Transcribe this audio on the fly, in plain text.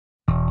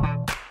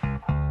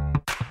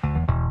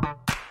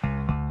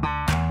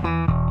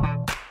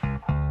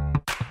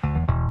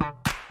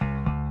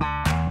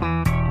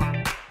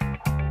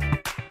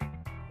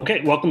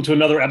Okay, welcome to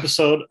another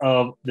episode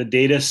of the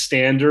Data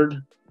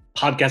Standard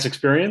podcast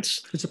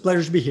experience. It's a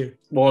pleasure to be here.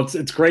 Well,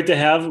 it's great to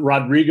have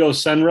Rodrigo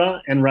Senra,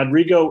 and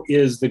Rodrigo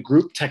is the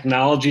Group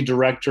Technology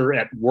Director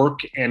at Work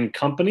 &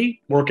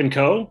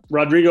 Co.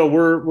 Rodrigo,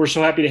 we're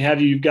so happy to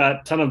have you. You've got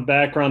a ton of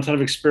background, ton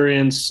of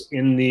experience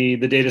in the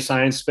data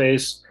science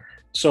space.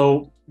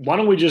 So why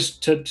don't we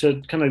just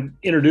to kind of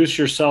introduce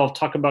yourself,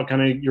 talk about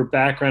kind of your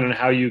background and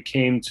how you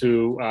came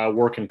to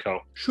Work &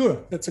 Co. Sure,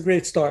 that's a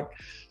great start.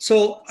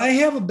 So I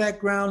have a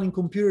background in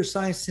computer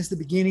science since the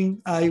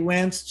beginning. I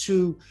went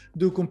to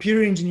do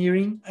computer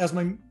engineering as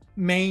my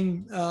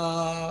main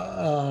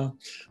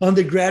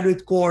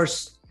undergraduate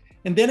course.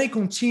 And then I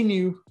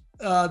continue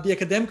the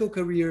academic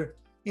career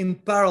in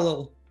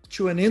parallel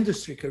to an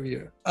industry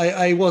career.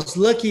 I was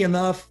lucky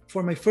enough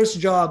for my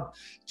first job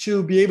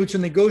to be able to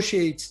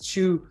negotiate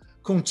to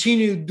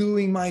continue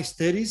doing my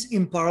studies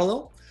in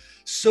parallel.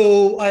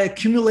 So I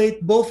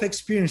accumulate both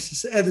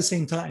experiences at the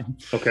same time.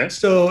 Okay.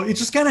 So it's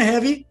just kind of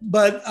heavy,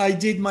 but I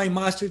did my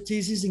master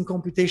thesis in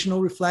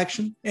computational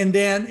reflection and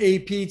then a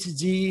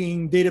PhD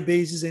in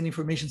databases and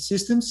information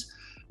systems.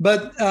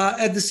 But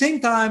at the same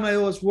time, I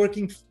was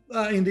working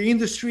in the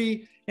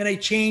industry and I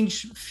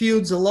changed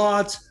fields a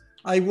lot.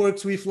 I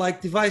worked with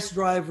like device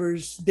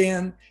drivers,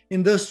 then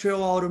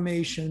industrial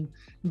automation,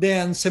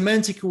 then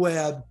semantic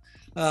web.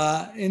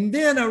 And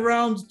then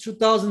around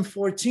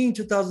 2014,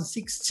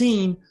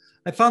 2016,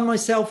 I found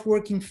myself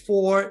working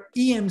for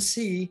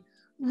EMC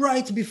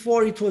right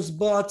before it was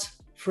bought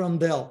from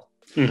Dell.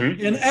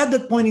 Mm-hmm. And at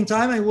that point in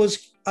time, I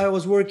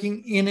was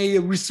working in a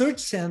research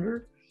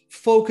center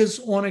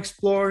focused on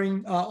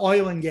exploring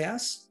oil and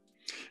gas,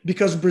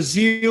 because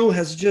Brazil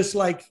has just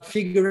like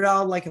figured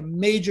out like a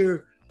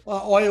major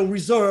oil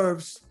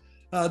reserves.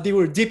 They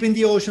were deep in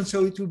the ocean,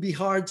 so it would be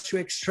hard to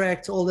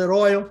extract all that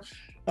oil.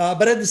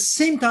 But at the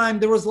same time,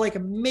 there was like a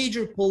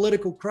major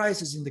political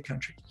crisis in the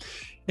country.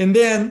 And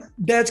then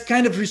that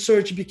kind of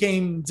research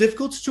became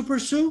difficult to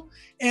pursue.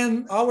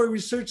 And our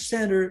research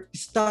center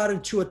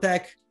started to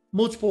attack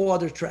multiple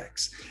other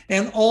tracks.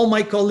 And all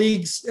my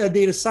colleagues,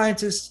 data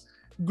scientists,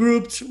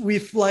 grouped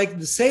with like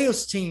the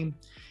sales team.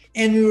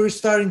 And we were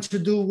starting to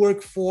do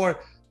work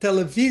for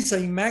Televisa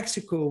in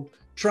Mexico,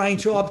 trying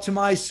to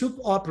optimize soap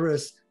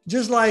operas,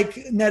 just like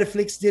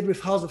Netflix did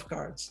with House of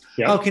Cards.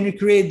 Yeah. How can you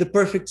create the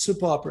perfect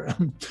soap opera?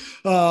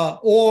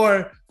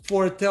 Or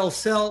for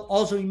Telcel,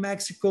 also in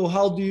Mexico,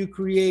 how do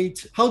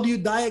you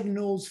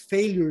diagnose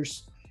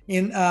failures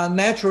in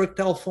network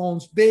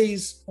telephones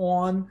based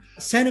on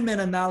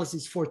sentiment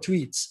analysis for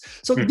tweets?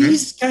 So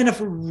these kind of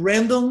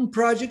random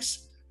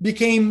projects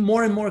became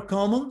more and more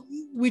common,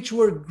 which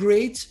were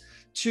great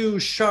to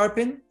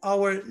sharpen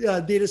our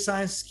data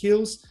science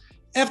skills.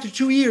 After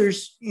 2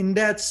 years in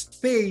that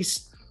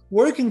space,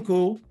 Work &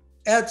 Co,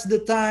 at the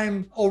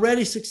time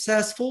already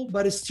successful,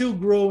 but is still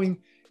growing,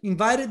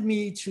 invited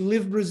me to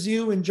leave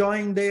Brazil and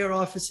join their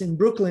office in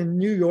Brooklyn,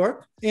 New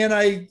York. And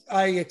I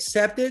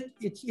accepted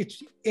it.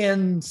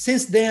 And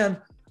since then,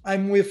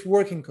 I'm with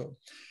Work & Co.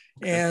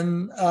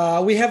 And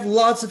we have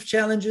lots of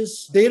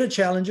challenges, data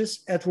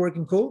challenges at Work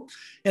 & Co.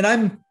 And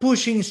I'm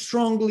pushing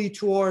strongly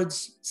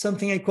towards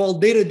something I call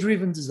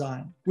data-driven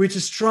design, which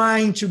is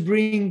trying to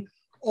bring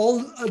all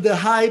the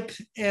hype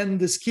and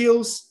the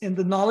skills and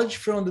the knowledge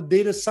from the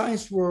data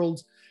science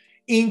world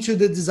into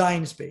the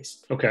design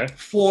space. Okay.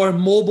 For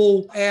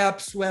mobile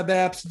apps, web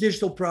apps,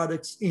 digital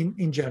products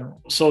in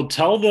general. So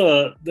tell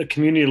the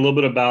community a little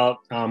bit about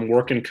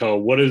Work & Co.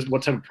 What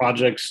type of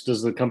projects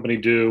does the company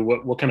do?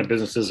 What kind of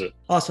business is it?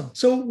 Awesome.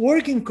 So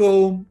Work &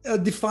 Co.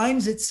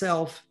 Defines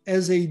itself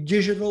as a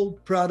digital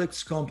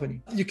products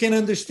company. You can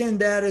understand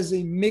that as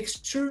a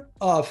mixture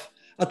of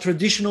a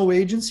traditional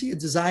agency, a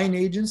design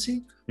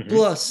agency,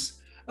 plus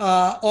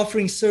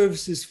offering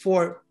services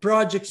for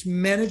projects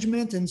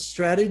management and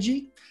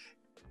strategy,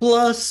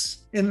 plus,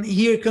 and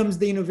here comes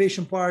the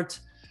innovation part,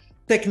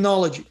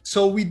 technology.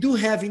 So we do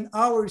have in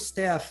our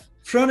staff,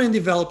 front-end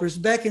developers,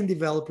 back-end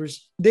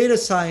developers, data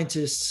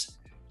scientists,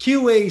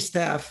 QA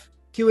staff,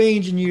 QA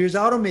engineers,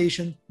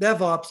 automation,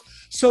 DevOps.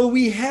 So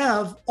we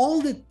have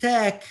all the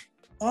tech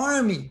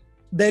army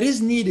that is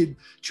needed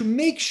to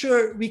make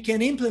sure we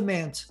can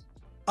implement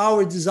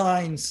our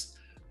designs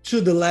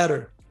to the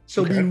letter.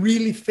 So be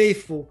really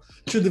faithful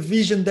to the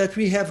vision that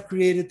we have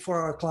created for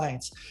our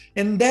clients.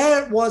 And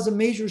that was a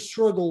major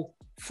struggle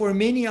for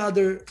many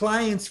other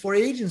clients, for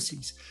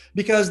agencies,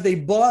 because they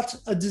bought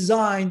a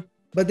design,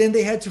 but then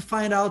they had to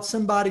find out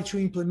somebody to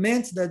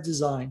implement that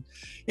design.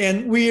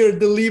 And we are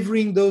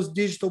delivering those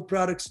digital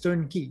products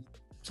turnkey.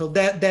 So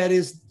that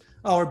is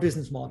our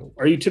business model.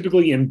 Are you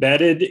typically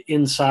embedded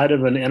inside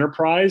of an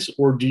enterprise,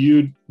 or do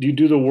you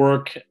do the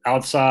work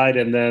outside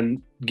and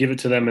then give it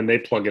to them and they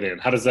plug it in?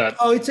 How does that?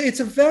 Oh,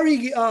 it's a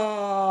very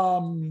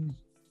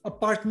a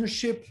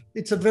partnership.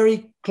 It's a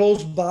very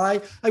close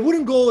by. I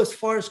wouldn't go as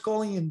far as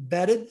calling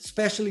embedded,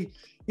 especially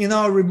in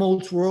our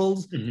remote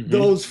world.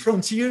 Those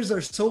frontiers are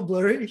so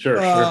blurry. Sure.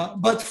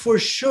 But for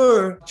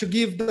sure, to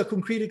give the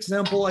concrete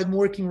example, I'm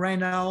working right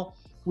now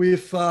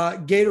with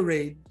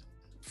Gatorade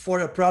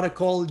for a product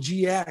called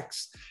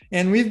GX.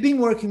 And we've been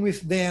working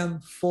with them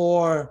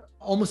for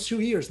almost 2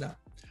 years now,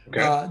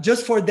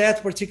 just for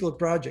that particular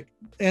project.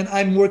 And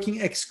I'm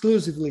working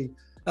exclusively,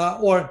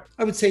 or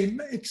I would say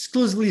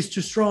exclusively is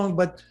too strong,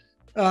 but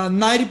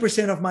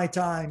 90% of my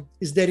time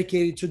is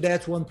dedicated to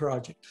that one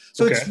project.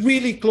 So it's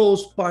really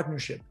close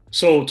partnership.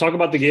 So talk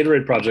about the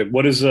Gatorade project.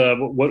 What is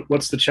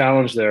what's the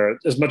challenge there,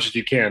 as much as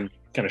you can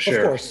kind of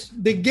share? Of course,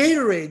 the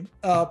Gatorade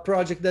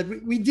project that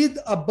we did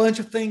a bunch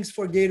of things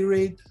for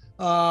Gatorade,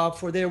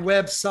 for their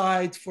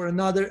website, for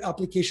another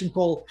application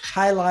called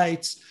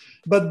Highlights.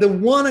 But the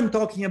one I'm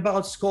talking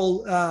about is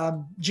called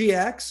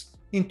GX.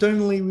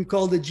 Internally, we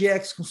call the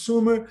GX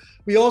Consumer.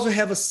 We also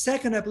have a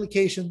second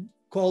application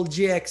called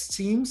GX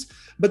Teams,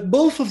 but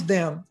both of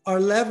them are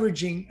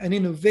leveraging an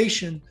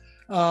innovation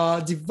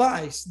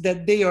device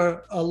that they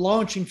are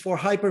launching for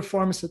high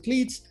performance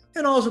athletes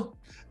and also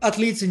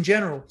athletes in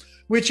general,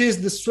 which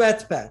is the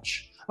sweat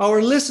patch. I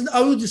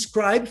will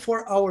describe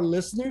for our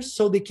listeners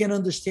so they can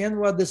understand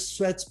what the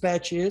sweat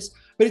patch is,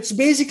 but it's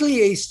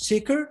basically a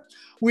sticker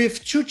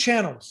with two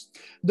channels.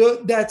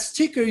 That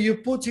sticker you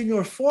put in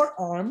your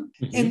forearm,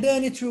 and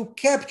then it will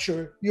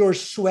capture your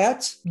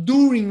sweat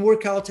during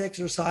workout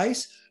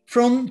exercise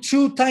from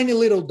two tiny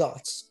little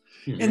dots.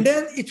 And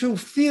then it will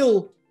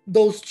fill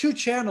those two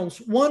channels.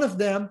 One of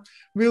them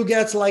will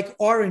get like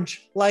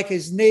orange, like a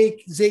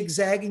snake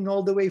zigzagging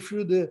all the way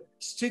through the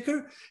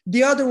sticker.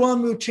 The other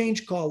one will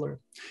change color.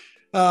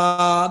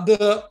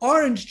 The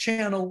orange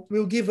channel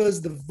will give us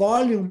the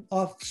volume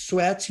of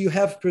sweat you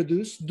have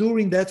produced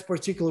during that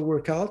particular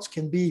workout.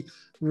 Can be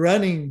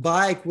running,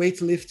 bike,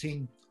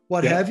 weightlifting,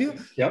 what have you.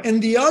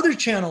 And the other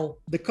channel,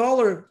 the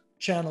color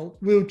channel,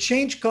 will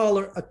change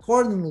color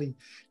accordingly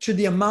to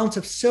the amount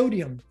of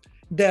sodium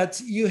that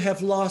you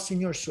have lost in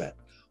your sweat.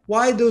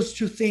 Why those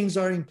two things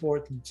are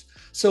important?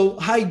 So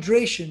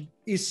hydration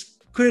is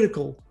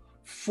critical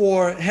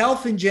for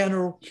health in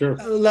general,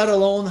 let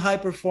alone high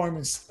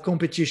performance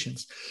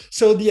competitions.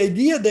 So the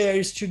idea there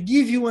is to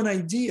give you an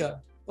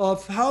idea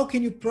of how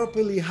can you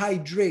properly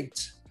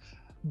hydrate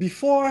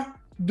before,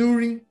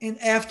 during, and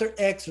after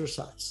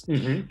exercise.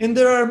 And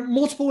there are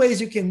multiple ways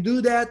you can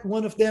do that.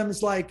 One of them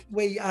is like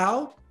weigh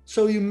out.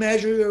 So you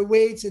measure your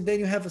weights and then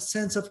you have a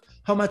sense of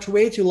how much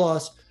weight you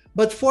lost.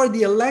 But for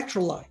the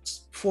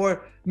electrolytes,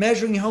 for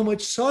measuring how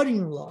much sodium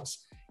you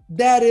lost,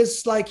 that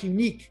is like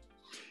unique.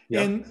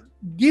 And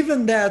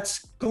given that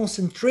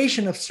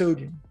concentration of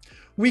sodium,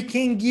 we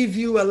can give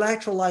you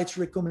electrolytes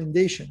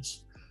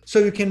recommendations so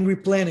you can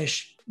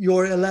replenish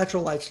your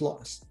electrolytes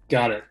lost.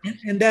 Got it.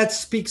 And that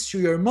speaks to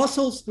your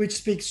muscles, which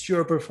speaks to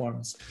your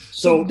performance.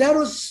 So that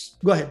was,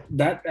 go ahead.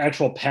 That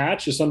actual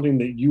patch is something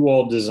that you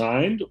all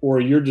designed, or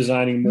you're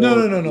designing more?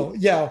 No.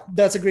 Yeah,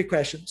 that's a great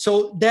question.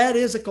 So that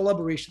is a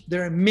collaboration.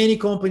 There are many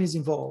companies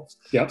involved.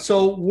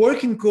 So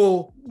Work &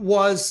 Co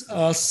was,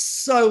 I'll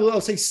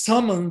say,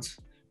 summoned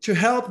to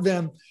help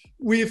them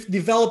with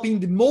developing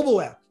the mobile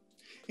app.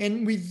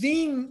 And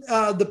within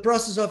the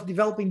process of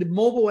developing the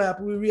mobile app,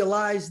 we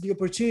realized the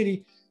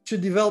opportunity to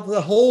develop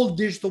the whole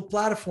digital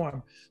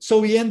platform. So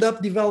we end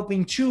up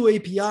developing two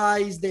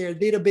APIs, their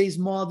database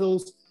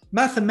models,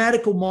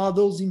 mathematical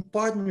models in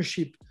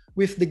partnership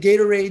with the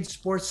Gatorade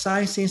Sports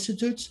Science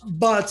Institute.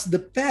 But the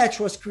patch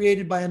was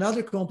created by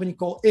another company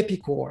called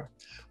Epicor,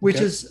 which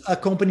is a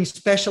company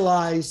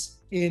specialized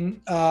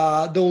in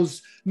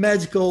those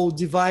medical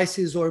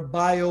devices or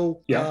bio-inspired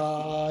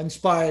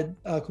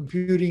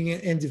computing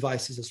and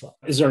devices as well.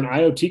 Is there an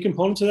IoT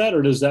component to that,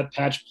 or does that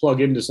patch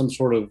plug into some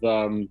sort of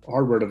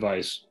hardware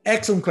device?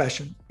 Excellent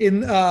question.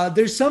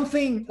 There's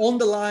something on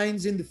the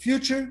lines in the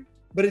future,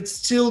 but it's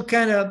still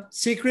kind of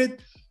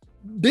secret.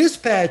 This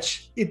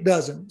patch, it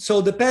doesn't. So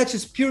the patch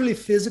is purely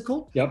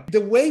physical. The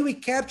way we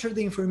capture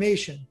the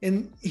information,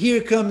 and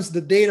here comes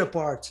the data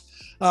part.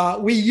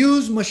 We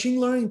use machine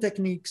learning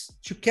techniques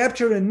to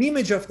capture an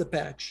image of the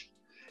patch.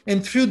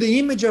 And through the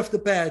image of the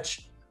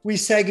patch, we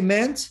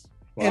segment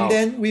and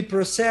then we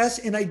process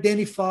and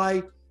identify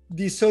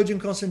the sodium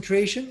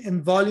concentration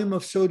and volume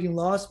of sodium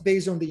loss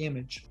based on the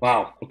image.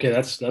 Wow. Okay.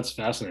 That's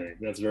fascinating.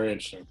 That's very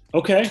interesting.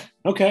 Okay.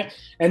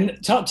 And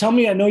tell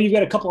me, I know you've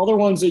got a couple other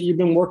ones that you've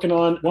been working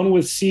on, one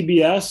with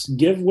CBS,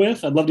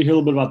 GiveWith. I'd love to hear a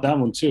little bit about that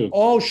one too.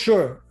 Oh,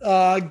 sure.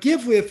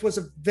 GiveWith was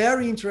a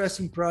very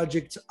interesting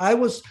project.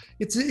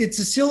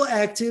 It's still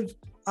active.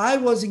 I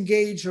was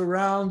engaged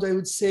around, I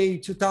would say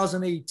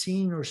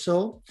 2018 or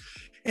so.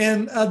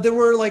 And there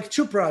were like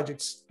two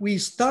projects. We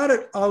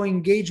started our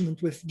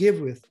engagement with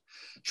GiveWith,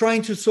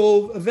 trying to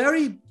solve a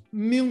very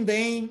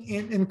mundane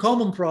and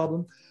common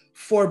problem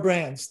for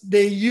brands.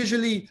 They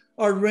usually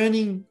are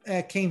running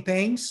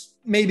campaigns,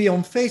 maybe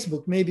on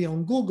Facebook, maybe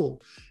on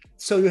Google.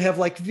 So you have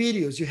like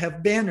videos, you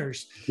have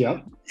banners.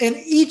 And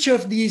each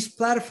of these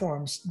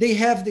platforms, they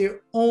have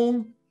their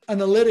own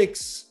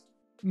analytics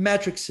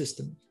metric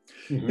system.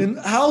 And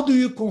how do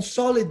you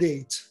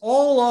consolidate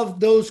all of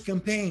those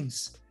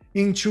campaigns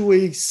into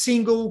a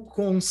single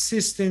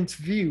consistent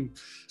view?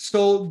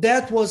 So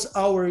that was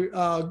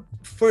our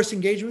first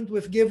engagement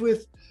with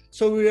GiveWith.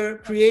 So we are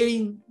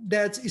creating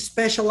that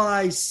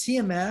specialized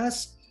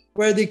CMS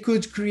where they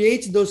could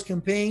create those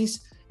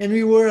campaigns. And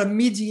we were a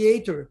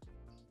mediator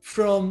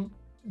from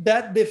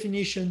that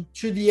definition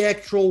to the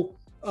actual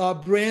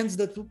brands,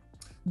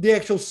 the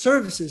actual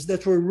services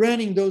that were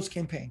running those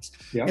campaigns.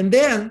 Yeah. And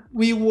then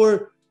we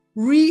were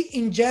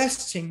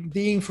re-ingesting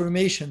the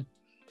information,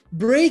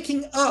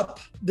 breaking up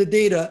the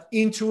data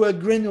into a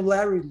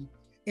granularity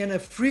and a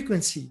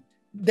frequency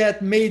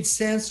that made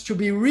sense to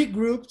be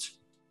regrouped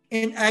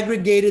and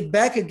aggregated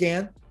back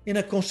again in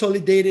a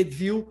consolidated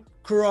view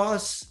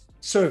cross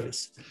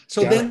service.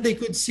 So then they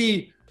could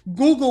see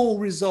Google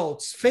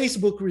results,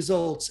 Facebook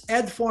results,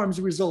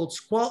 AdForms results,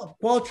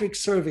 Qualtrics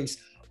surveys,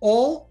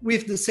 all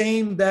with the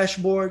same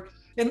dashboard.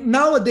 And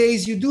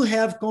nowadays you do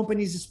have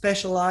companies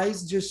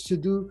specialized just to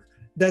do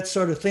that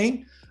sort of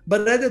thing.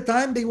 But at the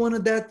time they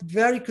wanted that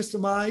very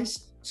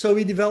customized. So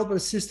we developed a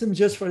system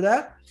just for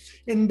that.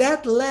 And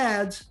that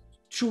led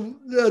to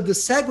the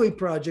Segway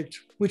project,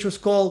 which was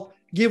called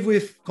Give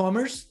with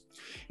Commerce.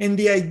 And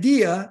the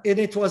idea, and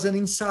it was an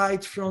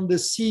insight from the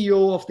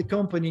CEO of the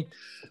company,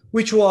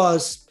 which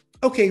was,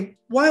 okay,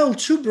 while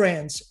two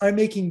brands are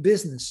making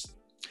business,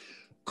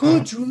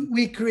 could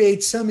we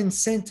create some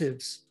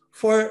incentives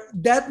for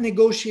that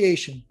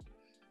negotiation,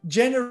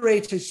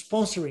 generate a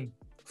sponsoring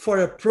for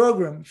a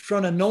program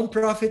from a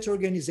nonprofit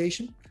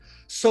organization?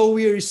 So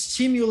we are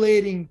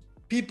stimulating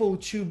people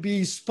to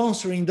be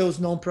sponsoring those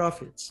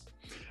nonprofits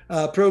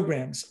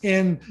programs.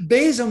 And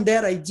based on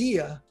that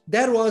idea,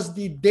 that was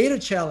the data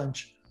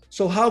challenge.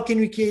 So how can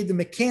we create the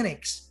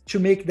mechanics to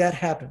make that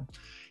happen?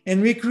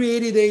 And we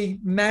created a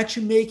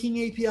matchmaking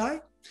API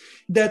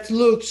that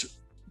looks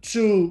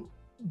to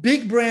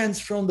big brands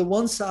from the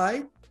one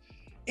side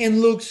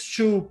and looks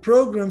to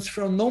programs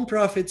from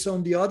nonprofits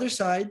on the other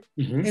side,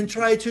 and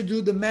try to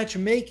do the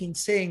matchmaking,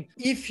 saying,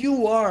 if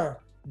you are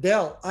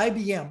Dell,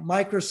 IBM,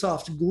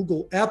 Microsoft,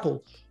 Google,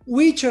 Apple,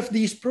 which of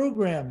these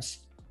programs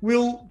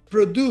will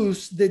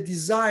produce the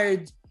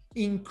desired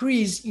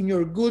increase in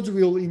your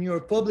goodwill, in your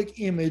public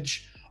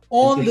image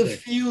on the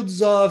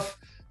fields of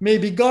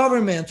maybe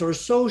government or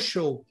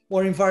social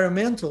or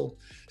environmental?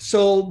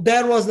 So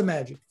that was the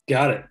magic.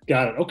 Got it.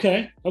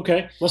 Okay.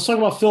 Let's talk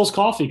about Phil's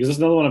Coffee, because that's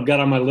another one I've got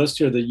on my list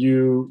here that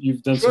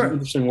you've done some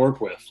interesting work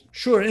with.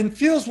 Sure. And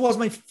Phil's was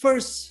my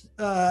first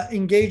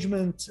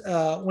engagement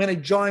when I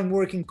joined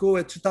Working Co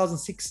at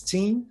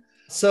 2016.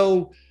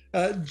 So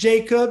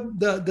Jacob,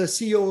 the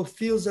CEO of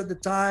Phil's at the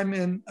time,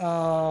 and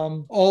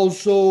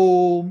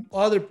also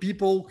other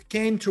people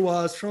came to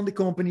us from the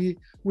company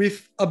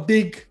with a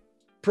big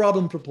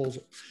problem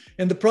proposal.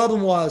 And the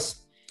problem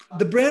was,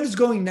 the brand is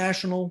going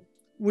national.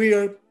 We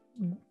are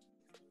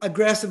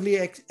aggressively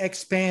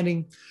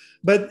expanding,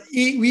 but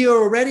we are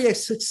already a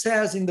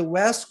success in the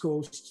West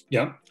Coast.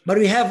 Yeah. But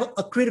we have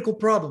a critical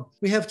problem.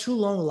 We have too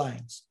long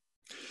lines.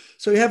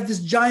 So we have these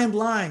giant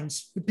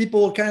lines, with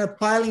people kind of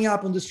piling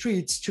up on the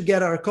streets to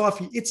get our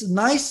coffee. It's a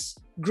nice,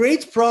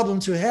 great problem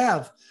to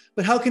have,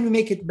 but how can we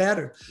make it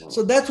better? Wow.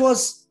 So that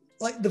was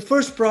like the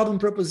first problem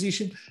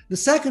proposition. The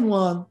second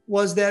one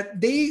was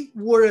that they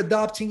were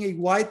adopting a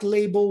white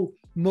label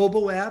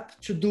mobile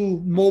app to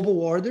do mobile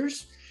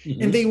orders.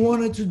 And they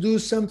wanted to do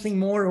something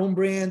more on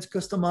brand,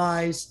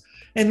 customized.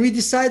 And we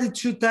decided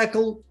to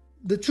tackle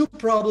the two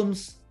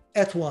problems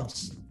at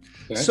once.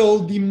 Okay. So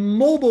the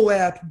mobile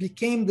app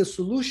became the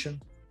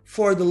solution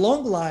for the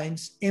long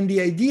lines. And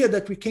the idea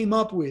that we came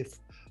up with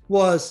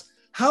was,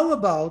 how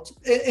about,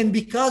 and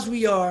because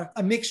we are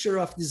a mixture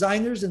of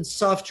designers and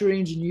software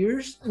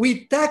engineers,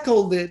 we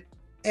tackled it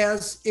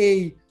as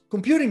a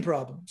computing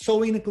problem.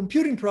 So in a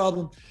computing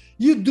problem,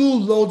 you do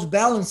load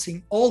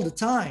balancing all the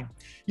time.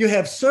 You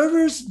have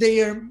servers,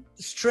 they are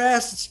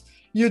stressed,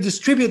 you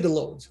distribute the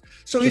loads.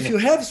 So if you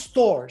have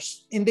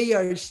stores and they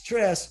are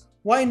stressed,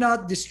 why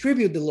not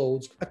distribute the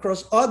loads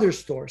across other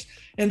stores?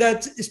 And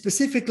that's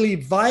specifically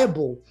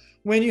viable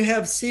when you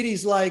have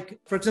cities like,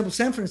 for example,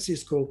 San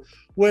Francisco,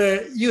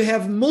 where you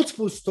have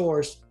multiple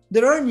stores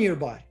that are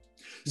nearby.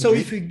 So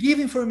if you give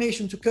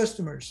information to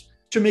customers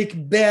to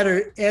make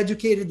better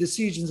educated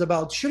decisions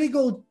about, should I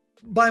go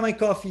buy my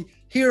coffee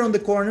here on the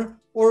corner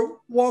or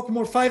walk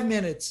more 5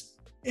 minutes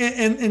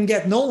and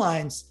get no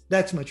lines,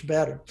 that's much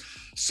better.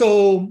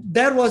 So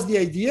that was the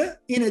idea,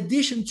 in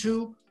addition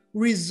to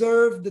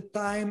reserve the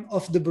time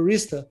of the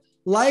barista,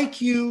 like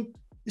you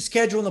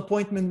schedule an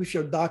appointment with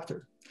your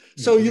doctor.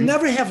 So you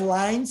never have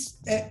lines,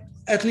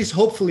 at least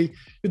hopefully.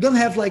 You don't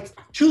have like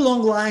too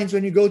long lines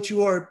when you go to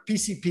your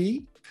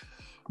PCP,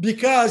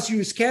 because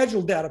you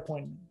schedule that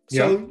appointment.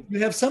 So you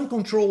have some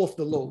control of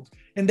the load.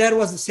 And that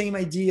was the same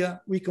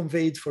idea we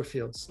conveyed for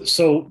Phil's.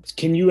 So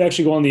can you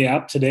actually go on the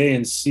app today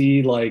and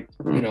see, like,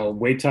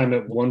 wait time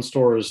at one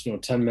store is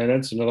 10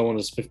 minutes, another one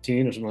is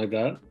 15 or something like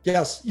that?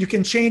 Yes, you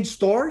can change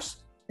stores.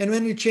 And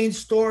when you change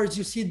stores,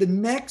 you see the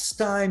next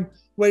time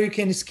where you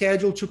can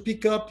schedule to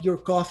pick up your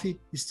coffee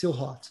is still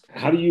hot.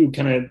 How do you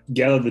kind of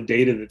gather the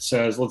data that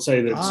says, let's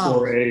say that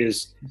store A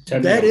is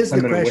 10 that minutes,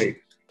 is 10 minute wait?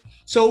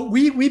 So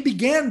we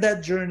began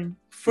that journey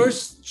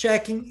first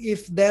checking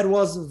if that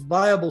was a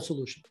viable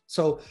solution.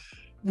 So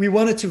we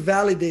wanted to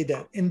validate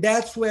that. And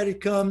that's where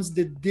it comes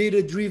the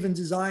data-driven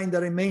design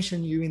that I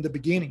mentioned you in the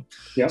beginning.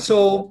 Yeah.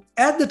 So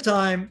at the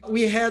time,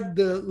 we had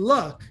the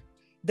luck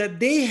that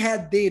they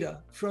had data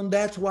from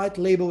that white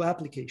label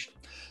application.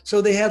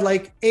 So they had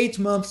like 8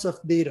 months of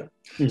data.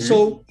 Mm-hmm.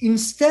 So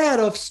instead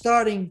of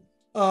starting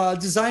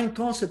design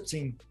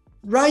concepting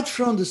right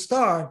from the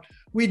start,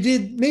 we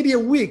did maybe a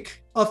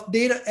week of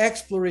data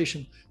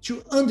exploration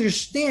to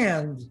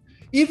understand,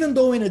 even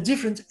though in a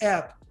different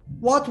app,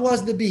 what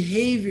was the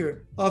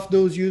behavior of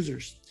those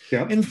users.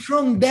 Yeah. And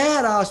from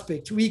that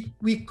aspect,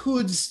 we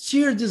could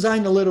steer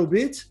design a little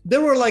bit.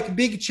 There were like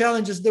big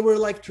challenges. There were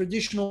like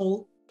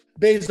traditional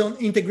based on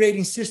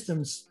integrating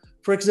systems.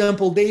 For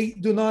example, they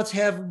do not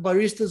have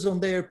baristas on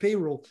their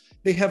payroll.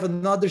 They have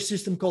another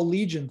system called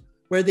Legion,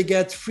 where they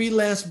get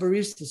freelance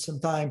baristas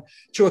sometime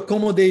to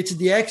accommodate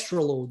the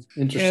extra load.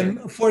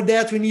 And for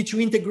that, we need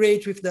to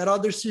integrate with that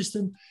other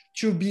system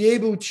to be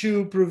able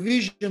to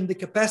provision the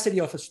capacity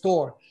of a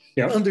store.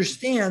 Yeah.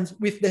 Understand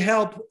with the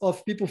help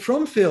of people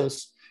from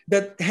Phil's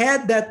that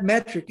had that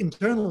metric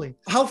internally,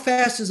 how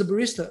fast is a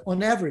barista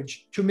on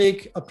average to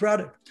make a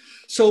product.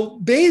 So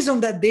based on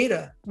that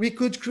data, we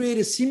could create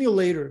a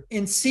simulator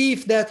and see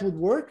if that would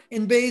work.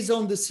 And based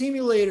on the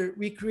simulator,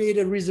 we create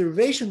a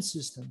reservation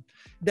system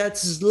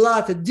that's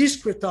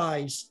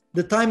discretize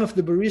the time of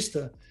the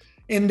barista.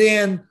 And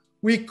then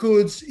we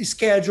could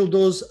schedule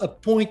those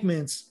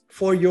appointments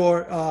for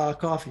your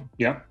coffee.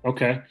 Yeah,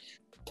 okay.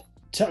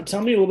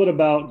 Tell me a little bit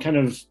about kind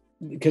of,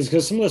 because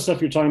some of the stuff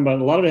you're talking about,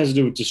 a lot of it has to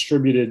do with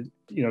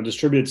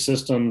distributed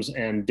systems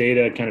and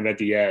data kind of at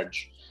the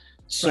edge.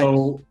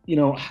 So,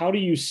 right. How do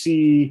you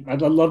see,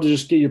 I'd love to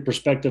just get your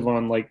perspective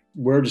on like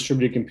where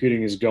distributed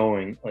computing is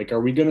going. Like, are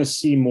we going to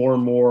see more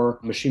and more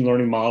machine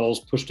learning models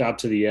pushed out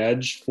to the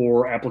edge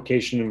for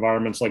application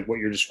environments like what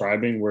you're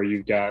describing, where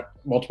you've got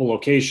multiple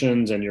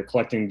locations and you're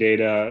collecting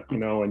data,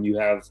 and you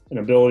have an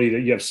ability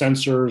that you have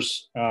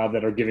sensors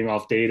that are giving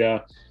off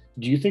data?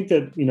 Do you think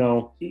that,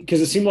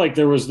 because it seemed like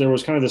there was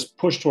kind of this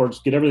push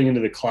towards get everything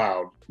into the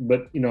cloud,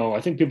 but,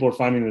 I think people are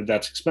finding that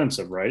that's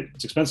expensive, right?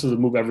 It's expensive to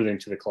move everything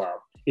to the cloud.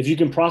 If you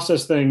can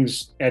process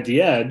things at the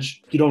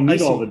edge, you don't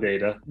need all the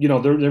data.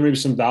 There may be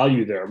some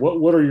value there.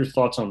 What are your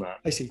thoughts on that?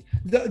 I see.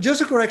 Just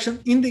a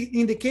correction. In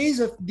the case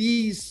of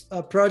these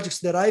projects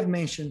that I've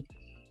mentioned,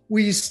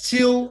 we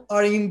still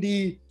are in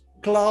the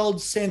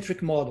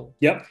cloud-centric model.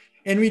 Yep.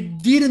 And we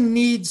didn't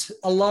need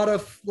a lot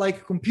of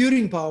like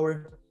computing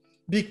power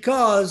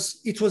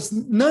because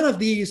none of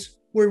these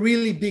were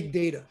really big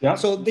data. Yep.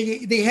 So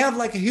they have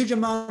like a huge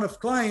amount of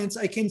clients.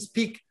 I can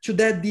speak to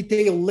that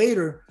detail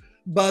later.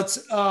 But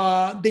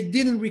they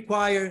didn't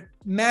require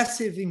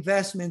massive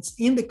investments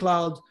in the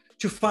cloud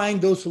to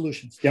find those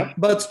solutions. Yep.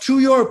 But to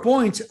your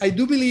point, I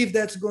do believe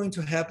that's going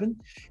to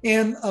happen.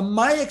 And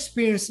my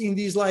experience in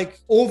these like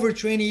over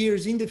 20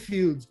 years in the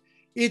field,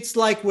 it's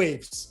like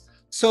waves.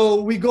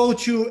 So we go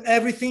to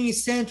everything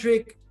is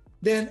centric,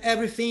 then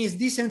everything is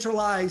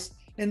decentralized,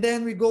 and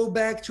then we go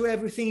back to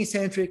everything is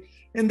centric.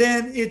 And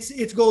then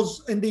it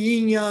goes in the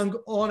yin yang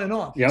on and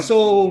on. Yep.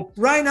 So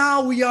right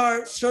now we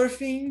are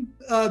surfing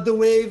the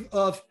wave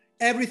of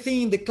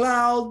everything in the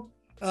cloud.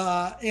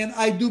 And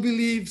I do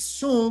believe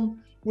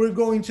soon we're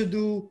going to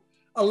do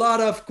a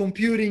lot of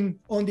computing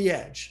on the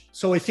edge.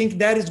 So I think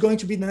that is going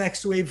to be the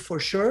next wave for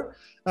sure,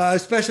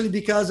 especially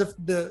because of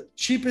the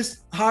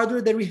cheapest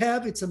hardware that we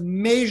have. It's a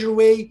major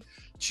way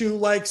to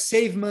like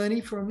save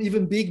money from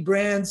even big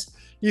brands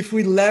if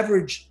we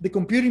leverage the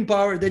computing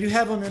power that you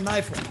have on an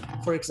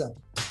iPhone, for example.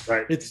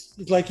 Right. It's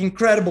like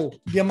incredible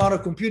the amount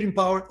of computing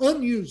power,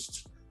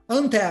 unused,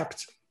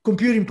 untapped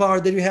computing power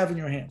that you have in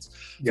your hands.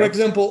 Yep. For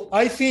example,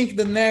 I think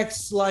the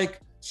next like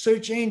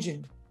search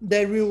engine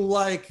that will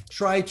like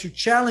try to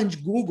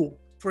challenge Google,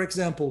 for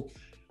example,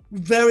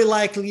 very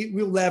likely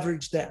will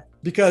leverage that.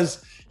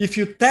 Because if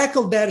you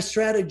tackle that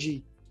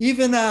strategy,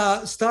 even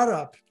a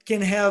startup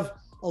can have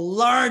a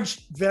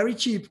large, very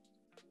cheap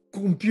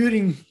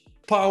computing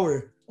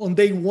power on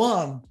day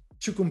one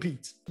to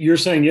compete. You're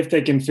saying if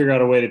they can figure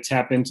out a way to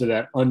tap into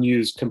that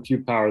unused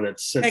compute power that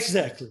sits.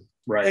 Exactly.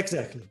 Right.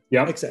 Exactly.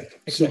 Yeah. Exactly.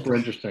 Super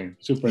interesting.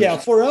 Yeah.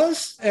 For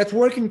us at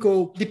Work &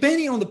 Co,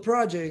 depending on the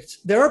project,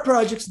 there are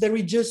projects that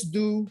we just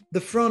do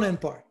the front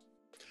end part.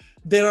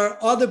 There are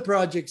other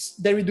projects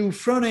that we do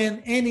front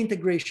end and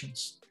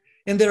integrations.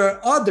 And there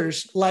are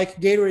others like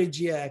Gatorade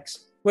GX,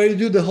 where you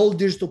do the whole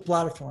digital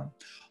platform.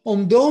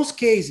 On those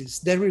cases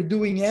that we're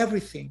doing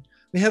everything,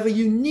 we have a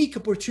unique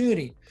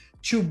opportunity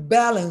to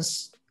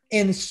balance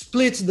and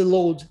split the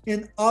load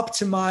and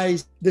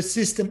optimize the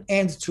system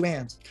end to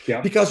end,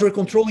 because we're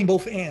controlling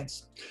both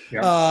ends.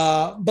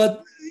 Yeah.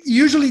 But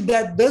usually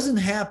that doesn't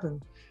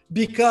happen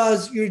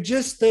because you're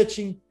just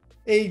touching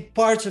a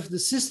part of the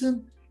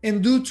system,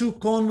 and due to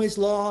Conway's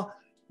law,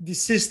 the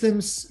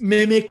systems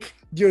mimic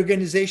the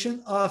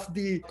organization of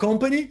the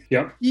company.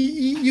 Yeah.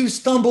 You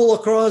stumble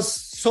across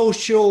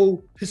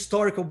social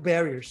historical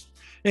barriers,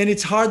 and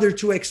it's harder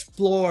to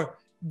explore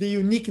the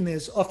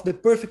uniqueness of the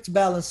perfect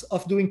balance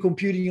of doing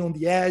computing on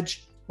the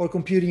edge or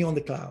computing on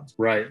the cloud.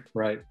 Right.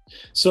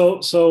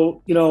 So,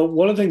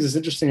 one of the things that's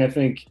interesting, I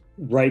think,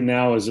 right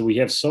now is that we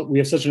have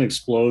such an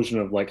explosion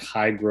of like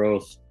high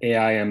growth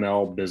AI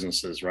ML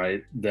businesses,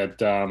 right? That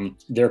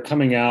they're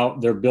coming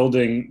out, they're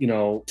building,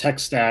 tech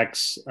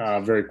stacks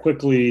very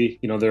quickly.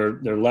 They're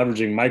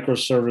leveraging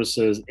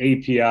microservices,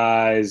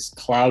 APIs,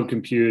 cloud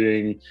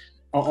computing,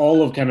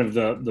 all of kind of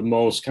the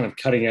most kind of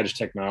cutting edge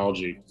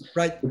technology.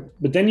 Right.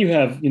 But then you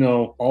have,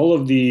 all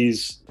of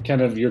these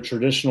kind of your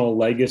traditional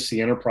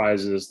legacy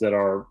enterprises that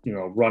are,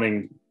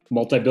 running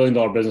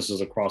multi-billion-dollar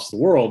businesses across the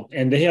world.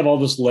 And they have all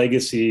this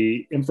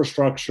legacy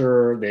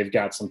infrastructure. They've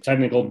got some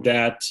technical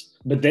debt,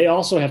 but they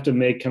also have to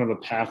make kind of a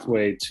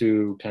pathway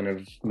to kind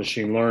of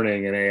machine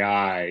learning and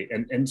AI.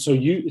 And so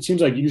it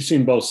seems like you've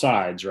seen both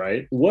sides,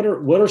 right? What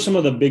are some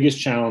of the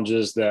biggest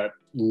challenges that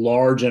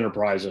large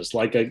enterprises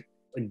like a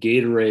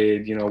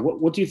Gatorade,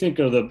 what do you think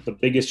are the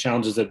biggest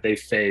challenges that they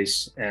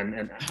face,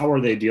 and how are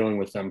they dealing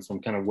with them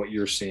from kind of what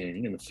you're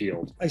seeing in the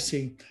field? I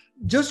see.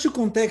 Just to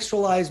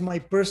contextualize my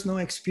personal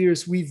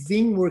experience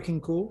within Work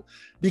 & Co,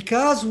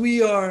 because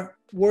we are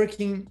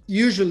working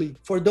usually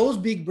for those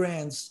big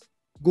brands,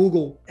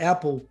 Google,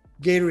 Apple,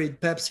 Gatorade,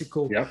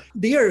 PepsiCo, yep.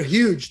 They are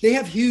huge. They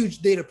have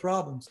huge data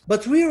problems,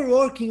 but we are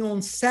working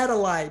on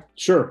satellite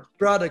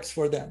products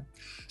for them.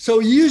 So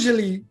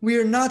usually we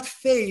are not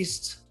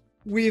faced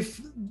with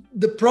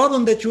the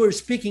problem that you are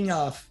speaking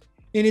of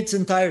in its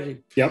entirety.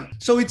 Yep.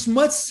 So it's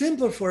much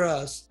simpler for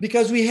us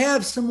because we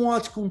have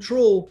somewhat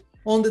control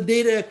on the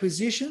data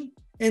acquisition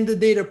and the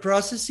data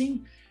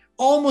processing,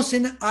 almost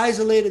in an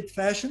isolated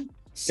fashion.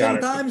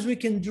 Sometimes we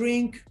can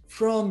drink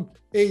from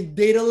a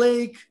data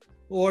lake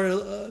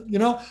or,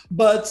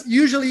 but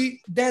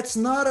usually that's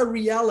not a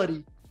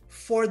reality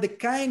for the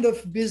kind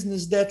of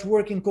business that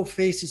Work & Co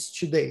faces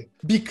today,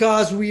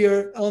 because we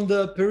are on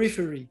the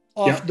periphery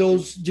of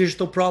those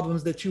digital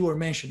problems that you were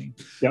mentioning.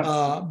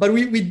 But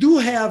we do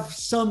have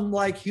some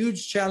like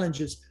huge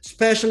challenges,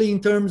 especially in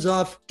terms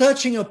of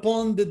touching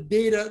upon the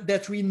data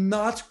that we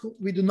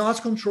do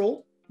not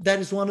control. That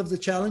is one of the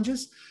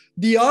challenges.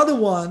 The other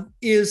one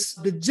is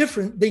the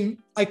different thing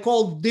I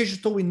call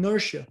digital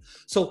inertia.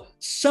 So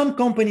some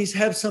companies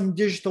have some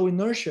digital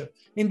inertia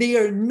and they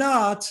are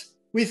not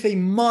with a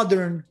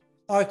modern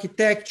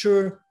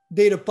architecture,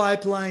 data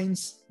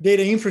pipelines,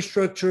 data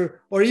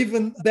infrastructure, or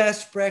even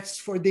best practice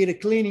for data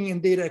cleaning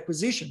and data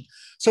acquisition.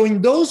 So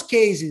in those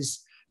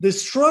cases, the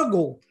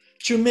struggle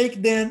to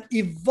make them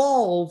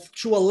evolve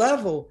to a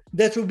level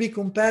that will be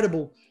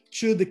compatible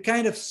to the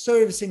kind of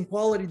service and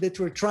quality that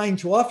we're trying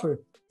to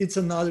offer, it's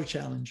another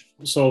challenge.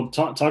 So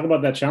talk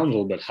about that challenge a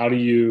little bit. How do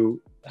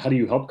you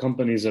help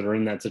companies that are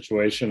in that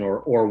situation,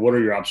 or what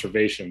are your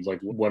observations?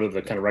 Like, what are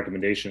the kind of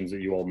recommendations that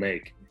you all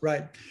make?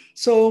 Right.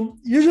 So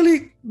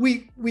usually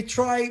we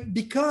try,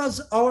 because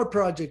our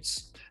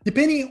projects,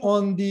 depending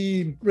on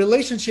the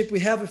relationship we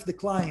have with the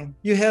client,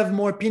 you have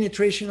more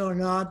penetration or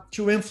not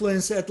to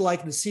influence at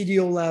like the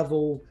CDO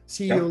level,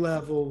 CEO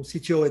level,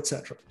 CTO,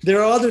 etc.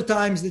 There are other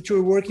times that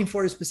you're working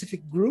for a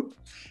specific group,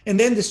 and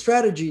then the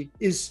strategy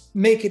is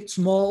make it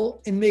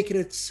small and make it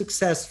a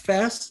success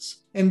fast.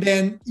 And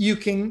then you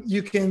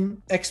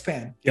can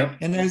expand.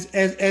 And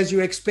as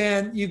you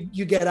expand,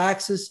 you get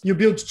access, you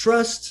build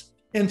trust,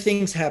 and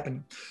things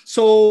happen.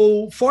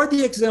 So for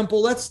the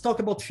example, let's talk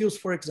about Fuels,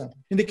 for example.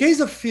 In the case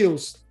of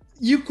Fuels,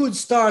 you could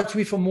start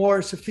with a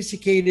more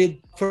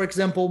sophisticated, for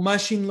example,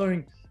 machine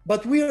learning,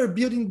 but we are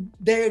building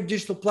their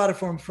digital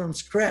platform from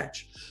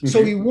scratch. Mm-hmm.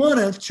 So we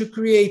wanted to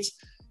create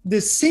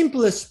the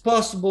simplest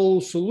possible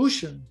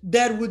solution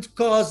that would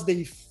cause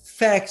the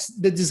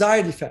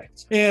desired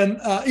effects.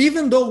 And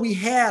even though we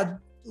had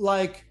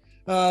like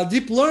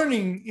deep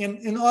learning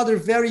and other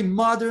very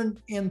modern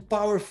and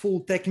powerful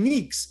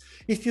techniques,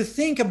 if you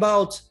think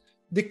about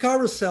the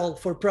carousel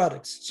for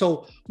products,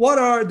 so what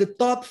are the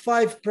top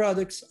 5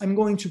 products I'm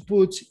going to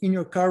put in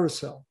your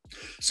carousel?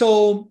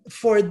 So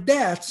for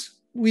that,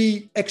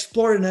 we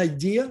explored an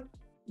idea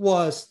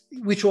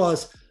which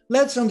was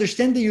let's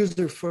understand the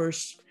user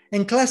first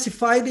and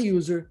classify the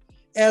user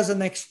as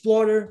an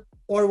explorer,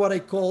 or what I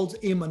called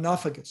a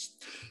monophagus.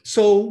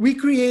 So we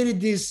created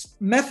this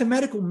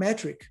mathematical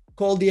metric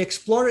called the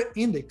Explorer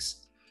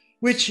Index,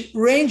 which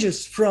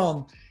ranges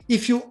from,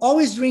 if you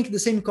always drink the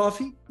same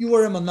coffee, you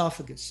are a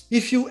monophagus.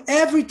 If you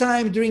every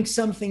time drink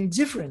something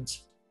different,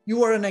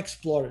 you are an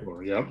explorer.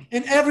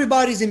 And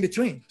everybody's in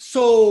between.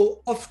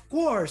 So of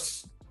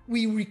course,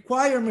 we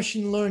require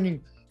machine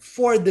learning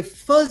for the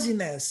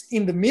fuzziness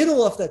in the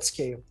middle of that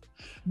scale.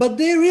 But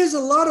there is a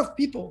lot of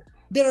people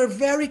that are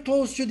very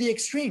close to the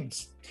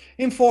extremes.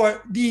 And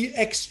for the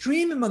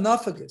extreme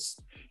monophagus,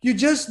 you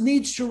just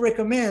need to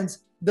recommend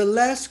the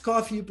last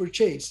coffee you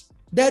purchase.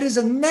 That is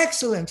an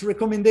excellent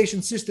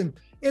recommendation system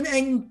and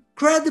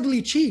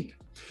incredibly cheap.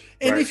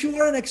 And if you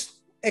are an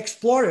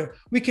explorer,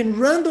 we can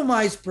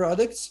randomize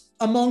products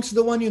amongst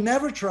the one you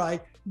never try.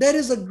 That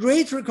is a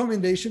great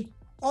recommendation,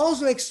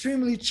 also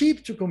extremely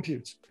cheap to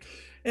compute.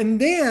 And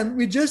then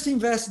we just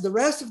invest the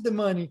rest of the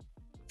money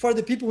for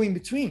the people in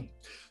between.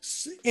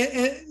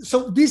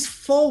 So these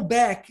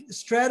fallback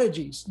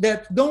strategies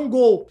that don't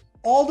go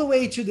all the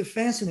way to the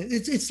fanciness.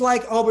 It's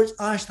like Albert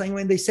Einstein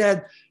when they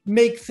said,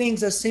 make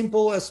things as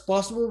simple as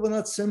possible, but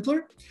not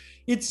simpler.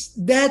 It's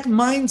that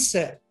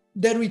mindset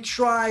that we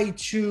try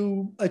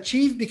to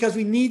achieve because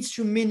we need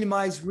to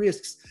minimize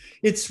risks.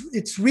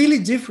 It's really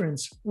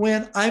different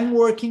when I'm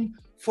working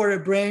for a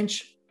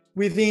branch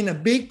within a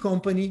big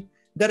company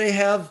that I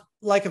have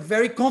like a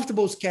very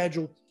comfortable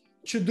schedule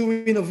to do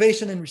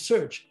innovation and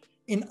research.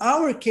 In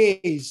our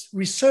case,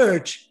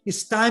 research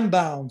is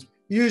time-bound,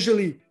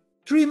 usually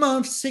 3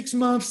 months, 6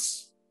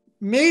 months,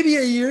 maybe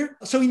a year.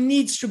 So it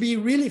needs to be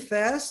really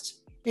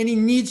fast and it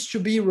needs to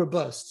be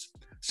robust.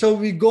 So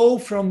we go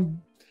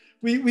from,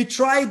 we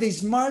try the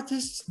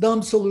smartest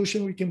dumb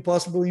solution we can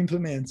possibly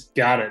implement.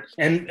 Got it.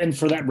 And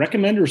for that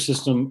recommender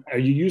system, are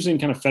you using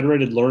kind of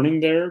federated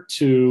learning there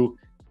to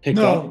pick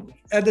up? No,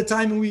 at the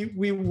time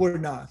we were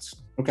not.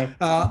 Okay.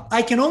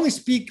 I can only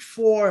speak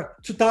for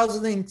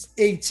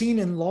 2018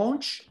 and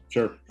launch.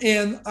 Sure.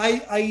 And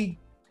I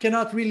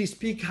cannot really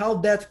speak how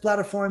that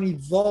platform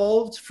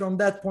evolved from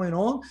that point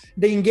on.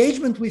 The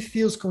engagement with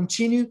fields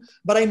continue,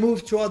 but I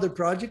moved to other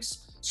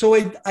projects. So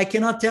I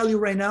cannot tell you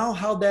right now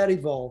how that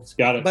evolved.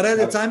 Got it. But at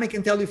the time, I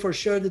can tell you for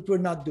sure that we're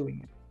not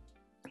doing it.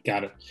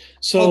 Got it.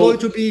 So, although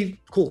it would be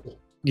cool.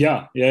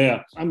 Yeah.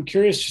 I'm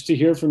curious just to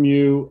hear from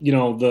you. You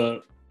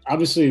know,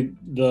 obviously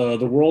the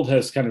world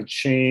has kind of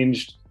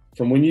changed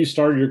from when you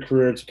started your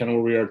career to kind of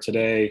where we are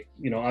today.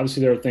 You know,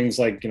 obviously there are things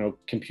like, you know,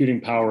 computing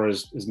power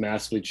is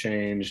massively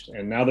changed,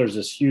 and now there's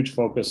this huge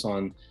focus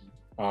on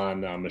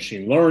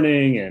machine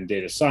learning and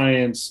data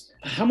science.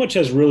 How much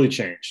has really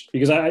changed?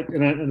 Because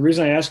the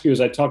reason I ask you is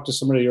I talked to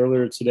somebody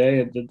earlier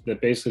today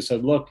that basically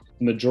said, look,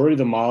 the majority of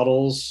the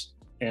models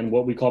and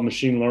what we call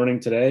machine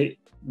learning today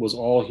was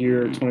all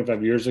here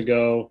 25 years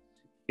ago.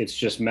 It's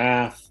just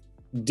math.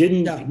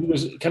 He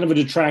was kind of a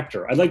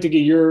detractor. I'd like to get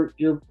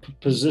your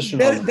position.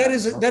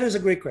 That is a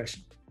great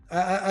question.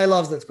 I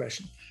love that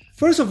question.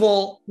 First of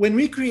all, when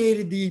we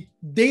created the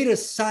data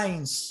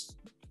science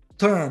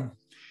term,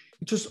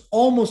 it was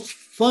almost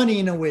funny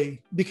in a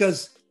way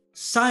because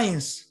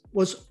science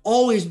was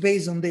always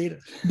based on data.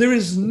 There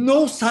is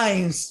no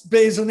science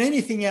based on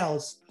anything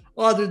else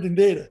other than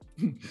data.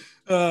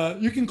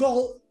 You can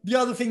call the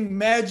other thing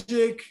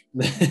magic,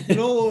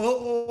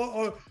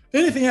 or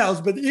anything else,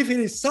 but if it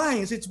is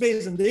science, it's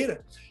based on data.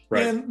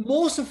 Right. And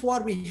most of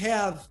what we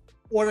have,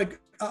 or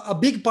a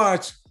big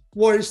part,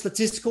 were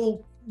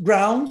statistical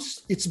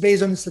grounds. It's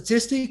based on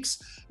statistics.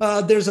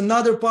 There's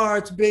another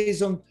part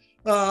based on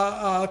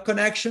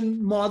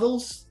connection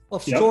models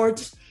of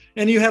sorts.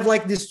 And you have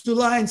like these two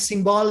lines,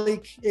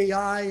 symbolic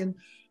AI. And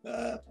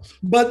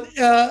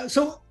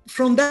so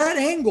from that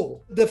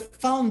angle, the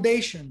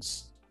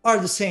foundations are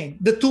the same.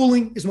 The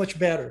tooling is much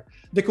better.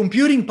 The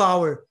computing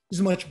power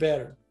is much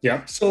better.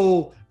 Yeah.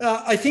 So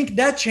I think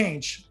that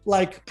changed,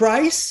 like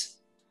price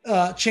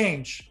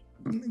change.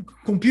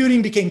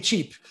 Computing became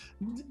cheap.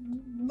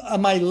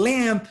 My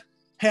lamp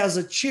has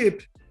a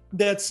chip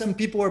that some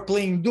people are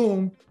playing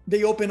Doom.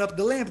 They open up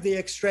the lamp, they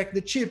extract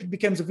the chip, it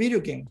becomes a video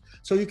game.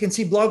 So you can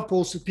see blog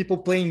posts of people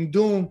playing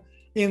Doom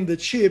in the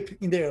chip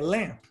in their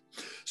lamp.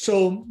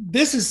 So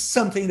this is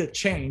something that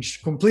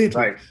changed completely.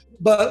 Right.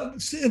 But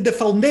the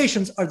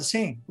foundations are the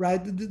same, right?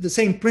 The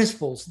same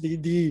principles,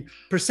 the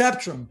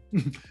perceptron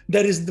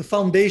that is the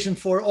foundation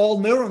for all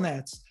neural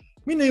nets.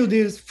 We knew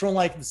this from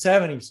like the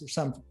 70s or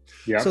something.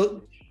 Yeah.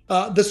 So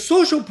the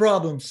social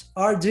problems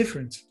are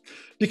different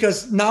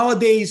because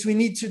nowadays we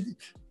need to,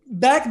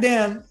 back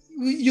then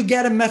you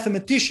get a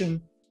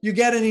mathematician, you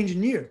get an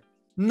engineer.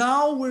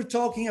 Now we're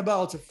talking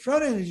about a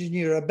front-end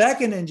engineer, a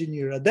back-end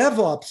engineer, a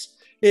DevOps,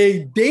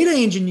 a data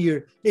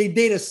engineer, a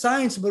data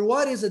science. But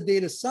what is a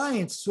data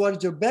science? What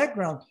is your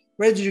background?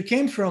 Where did you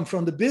came from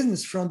the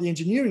business, from the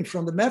engineering,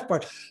 from the math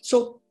part?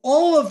 So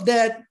all of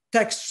that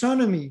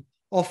taxonomy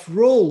of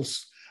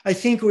roles, I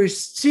think we're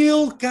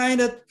still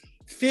kind of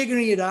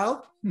figuring it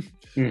out.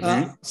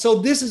 Mm-hmm. So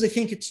this is, I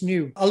think it's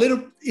new.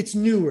 It's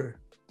newer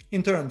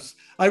in terms.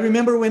 I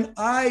remember when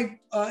I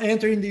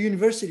entered in the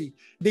university,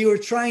 they were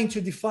trying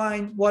to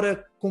define what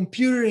a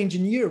computer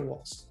engineer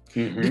was.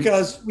 Mm-hmm.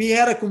 Because we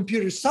had a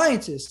computer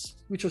scientist,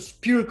 which was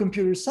pure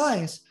computer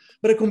science,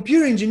 but a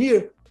computer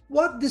engineer,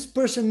 what this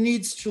person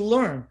needs to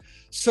learn.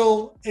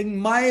 So in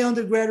my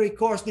undergraduate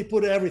course, they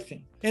put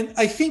everything. And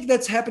I think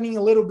that's happening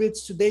a little bit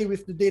today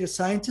with the data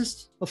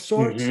scientist of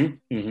sorts.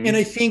 Mm-hmm. Mm-hmm. And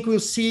I think we'll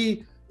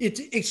see it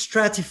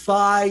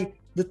stratify,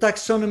 the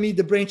taxonomy,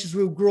 the branches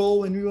will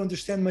grow and we'll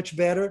understand much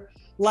better.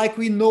 Like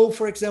we know,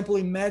 for example,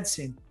 in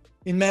medicine.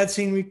 In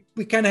medicine,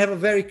 we kind of have a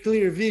very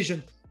clear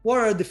vision. What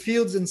are the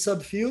fields and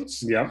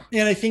subfields? Yeah.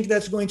 And I think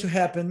that's going to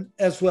happen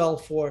as well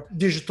for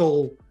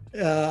digital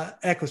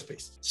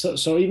ecospace.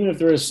 So even if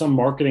there is some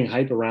marketing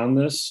hype around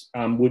this,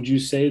 would you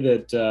say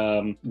that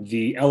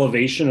the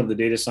elevation of the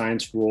data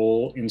science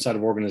role inside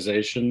of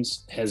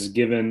organizations has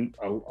given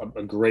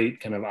a great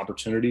kind of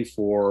opportunity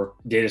for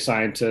data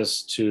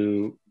scientists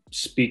to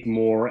speak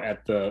more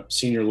at the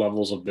senior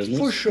levels of business?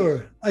 For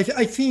sure. I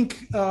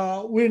think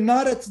we're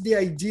not at the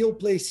ideal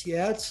place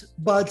yet,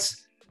 but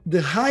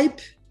the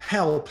hype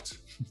helped.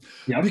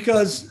 Yep.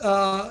 because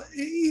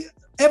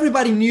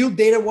everybody knew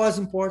data was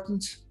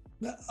important.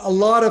 A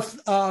lot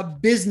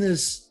of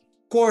business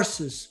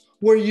courses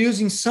were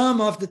using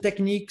some of the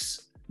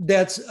techniques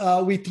that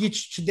we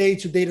teach today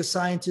to data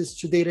scientists,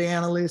 to data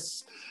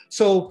analysts.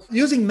 So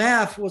using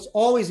math was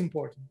always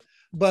important.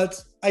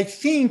 But I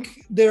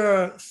think there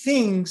are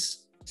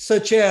things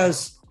such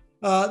as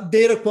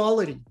data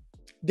quality,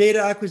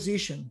 data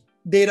acquisition,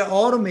 data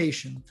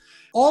automation.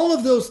 All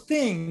of those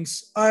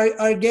things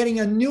are getting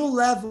a new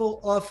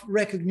level of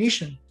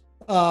recognition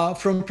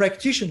from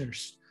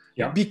practitioners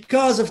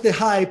because of the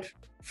hype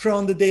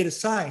from the data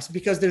science,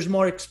 because there's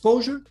more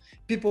exposure,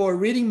 people are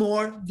reading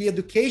more, the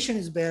education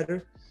is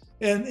better,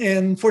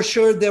 and for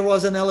sure there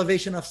was an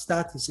elevation of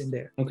status in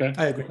there. Okay,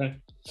 I agree. Okay.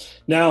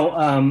 Now,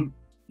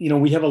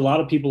 we have a lot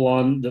of people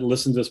on that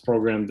listen to this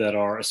program that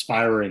are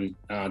aspiring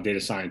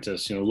data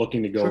scientists,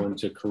 looking to go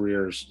into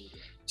careers.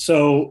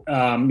 So,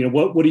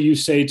 what do you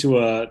say to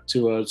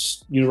a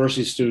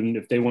university student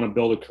if they want to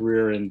build a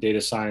career in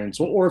data science,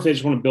 or if they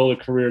just want to build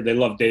a career, they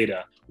love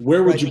data?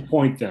 Where would you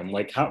point them?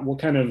 Like, what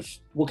kind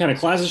of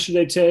classes should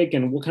they take,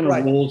 and what kind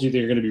of roles do you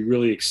think are going to be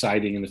really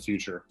exciting in the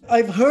future?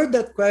 I've heard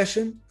that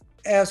question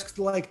asked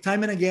like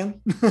time and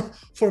again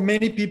for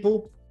many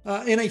people,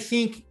 and I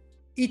think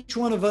each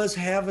one of us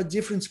have a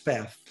different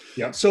path.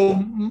 Yeah. So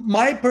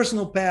my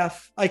personal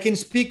path, I can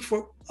speak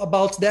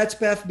about that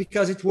path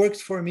because it works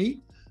for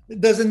me.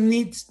 It doesn't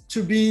need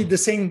to be the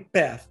same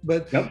path,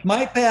 but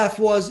my path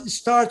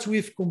starts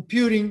with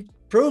computing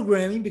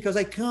programming, because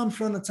I come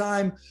from a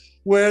time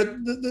where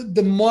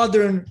the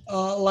modern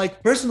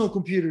like personal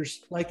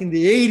computers, like in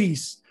the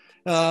 80s,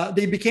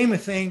 they became a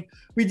thing.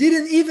 We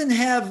didn't even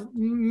have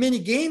many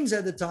games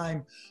at the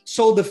time,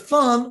 so the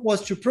fun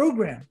was to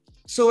program.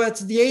 So at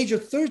the age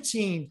of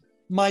 13,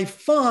 my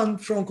fun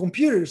from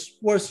computers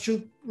was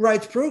to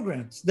write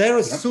programs. That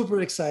was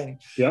super exciting.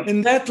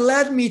 And that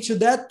led me to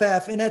that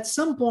path. And at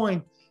some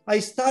point, I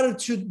started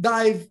to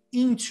dive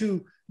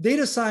into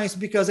data science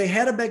because I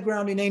had a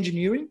background in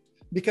engineering,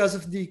 because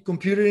of the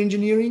computer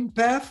engineering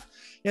path.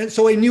 And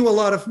so I knew a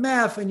lot of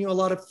math, I knew a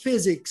lot of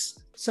physics,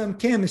 some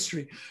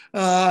chemistry.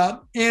 So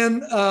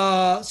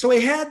I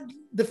had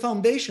the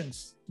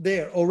foundations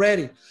there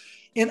already.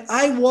 And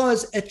I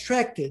was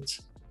attracted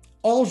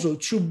also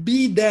to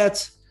be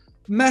that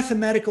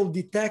mathematical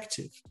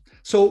detective.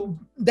 So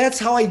that's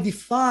how I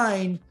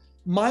define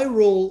my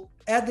role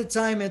at the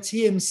time at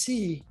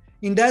EMC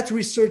in that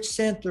research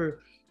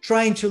center,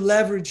 trying to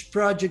leverage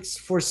projects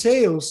for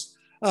sales,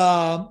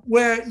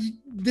 where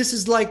this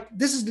is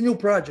the new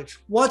project.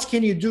 What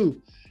can you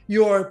do?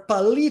 Your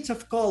palette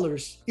of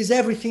colors is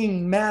everything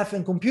in math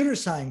and computer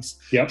science.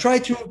 Try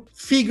to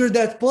figure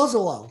that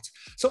puzzle out.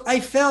 So I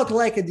felt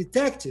like a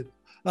detective.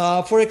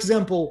 For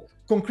example,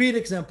 concrete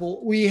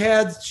example, we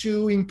had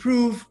to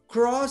improve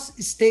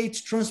cross-state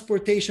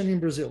transportation in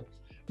Brazil,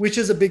 which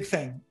is a big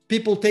thing.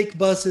 People take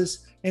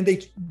buses and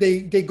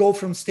they go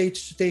from state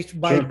to state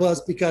by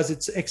bus because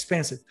it's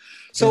expensive.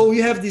 So we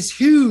have these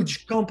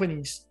huge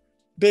companies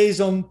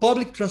based on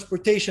public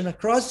transportation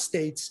across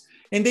states,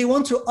 and they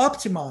want to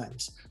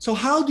optimize. So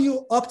how do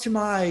you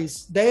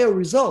optimize their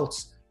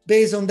results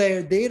based on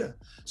their data?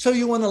 So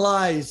you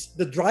analyze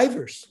the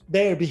drivers,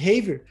 their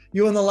behavior.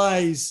 You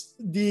analyze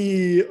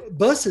the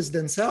buses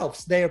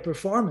themselves, their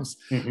performance.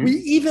 We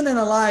even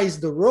analyze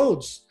the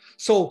roads.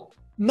 So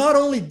not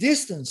only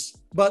distance,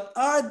 but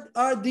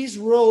are these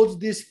roads,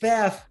 this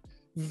path,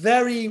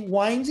 very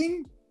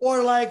winding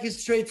or like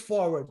it's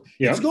straightforward?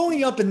 It's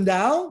going up and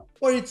down,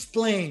 or it's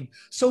plain.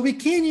 So we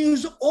can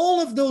use all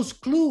of those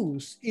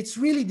clues. It's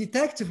really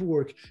detective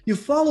work. You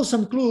follow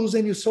some clues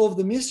and you solve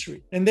the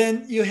mystery. And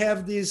then you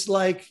have this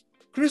like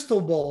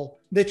crystal ball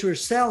that you're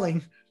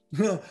selling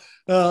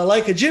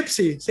like a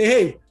gypsy. Say,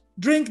 hey,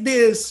 drink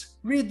this,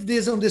 read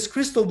this on this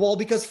crystal ball,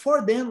 because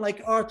for them,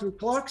 like Arthur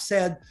Clarke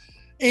said,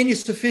 any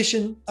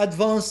sufficient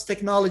advanced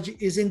technology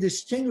is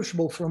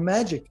indistinguishable from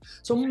magic.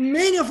 So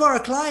many of our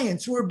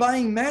clients were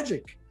buying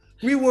magic.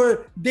 We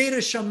were data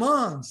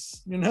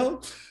shamans,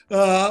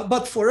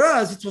 but for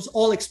us, it was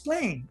all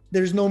explained.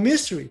 There's no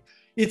mystery.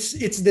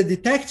 It's the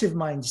detective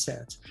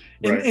mindset.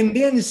 And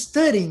then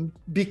studying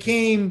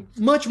became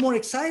much more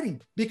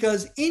exciting,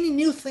 because any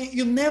new thing,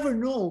 you never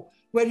know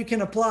where you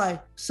can apply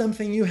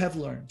something you have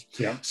learned.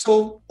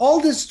 So all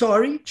this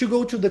story to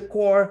go to the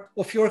core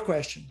of your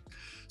question.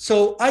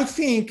 So I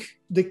think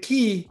the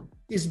key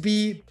is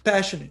be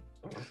passionate.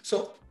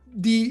 So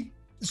the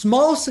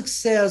small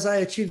success I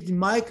achieved in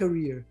my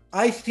career,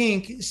 I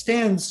think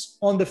stands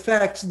on the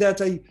fact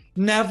that I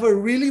never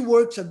really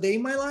worked a day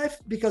in my life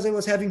because I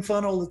was having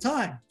fun all the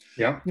time.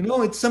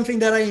 It's something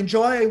that I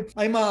enjoy.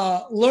 I'm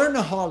a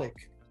learnaholic.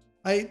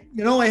 I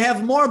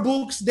have more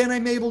books than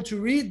I'm able to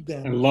read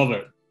them. I love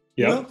it.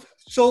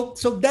 So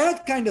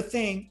that kind of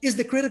thing is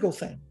the critical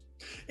thing.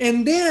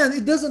 And then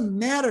it doesn't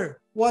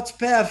matter what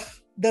path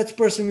that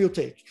person will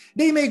take.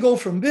 They may go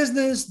from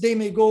business, they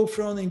may go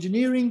from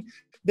engineering,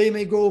 they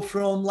may go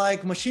from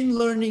like machine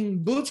learning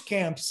boot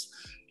camps.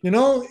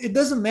 It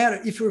doesn't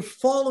matter. If you're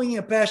following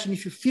a passion,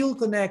 if you feel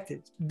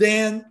connected,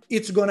 then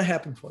it's going to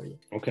happen for you.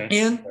 Okay.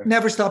 And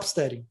never stop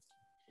studying.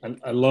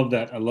 I love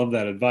that. I love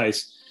that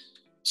advice.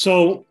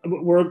 So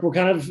we're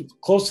kind of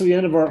close to the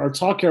end of our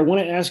talk here. I want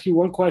to ask you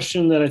one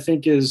question that I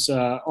think is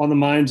on the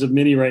minds of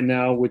many right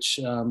now, which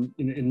we're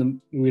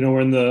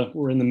in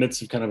the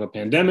midst of kind of a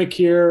pandemic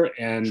here,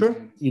 and sure.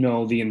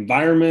 The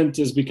environment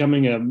is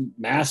becoming a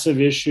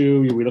massive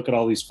issue. We look at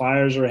all these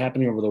fires that are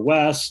happening over the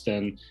West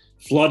and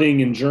flooding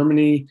in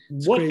Germany.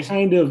 It's what crazy.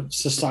 kind of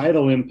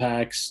societal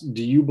impacts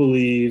do you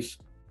believe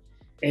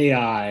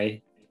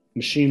AI,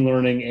 machine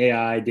learning,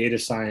 AI, data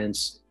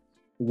science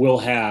will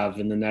have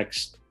in the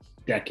next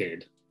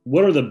decade?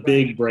 What are the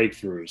big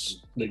breakthroughs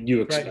that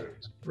you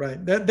expect?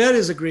 Right. That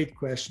is a great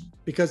question,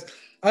 because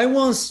I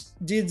once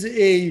did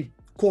a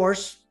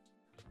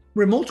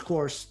remote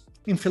course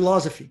in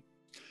philosophy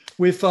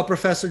with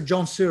Professor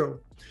John Searle.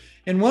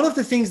 And one of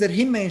the things that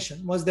he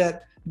mentioned was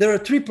that there are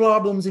three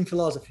problems in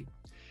philosophy.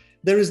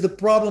 There is the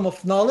problem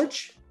of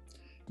knowledge,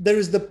 there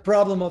is the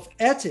problem of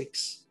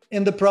ethics,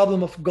 and the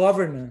problem of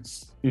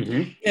governance.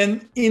 Mm-hmm.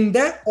 And in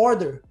that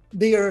order,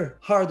 they are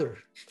harder.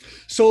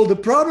 So the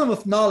problem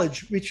of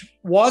knowledge, which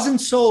wasn't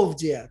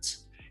solved yet,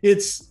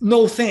 it's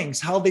know things,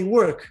 how they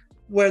work,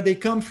 where they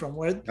come from,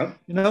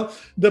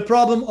 the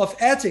problem of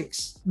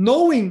ethics,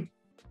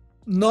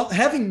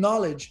 having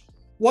knowledge,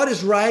 what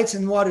is right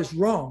and what is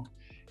wrong.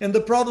 And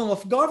the problem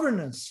of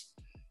governance,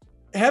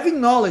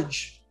 having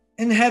knowledge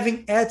and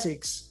having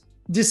ethics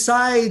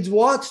decides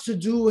what to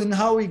do and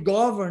how we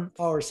govern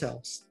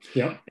ourselves.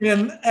 Yeah.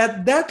 And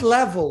at that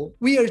level,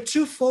 we are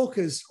too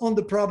focused on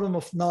the problem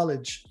of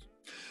knowledge.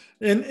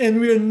 And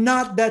we're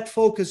not that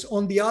focused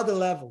on the other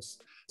levels.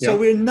 So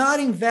we're not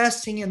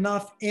investing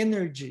enough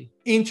energy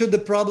into the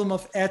problem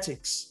of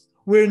ethics.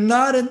 We're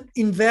not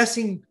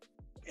investing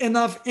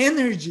enough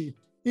energy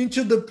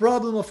into the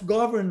problem of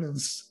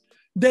governance.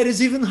 That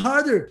is even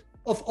harder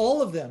of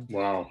all of them.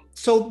 Wow.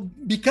 So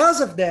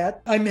because of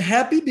that, I'm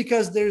happy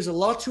because there's a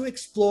lot to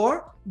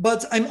explore,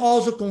 but I'm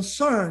also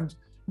concerned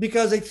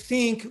because I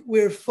think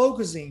we're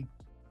focusing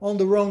on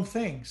the wrong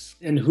things.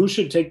 And who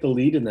should take the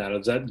lead in that?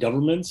 Is that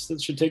governments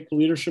that should take the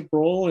leadership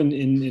role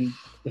in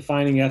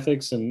defining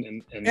ethics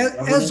and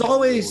as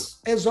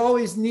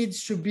always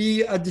needs to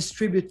be a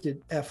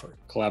distributed effort.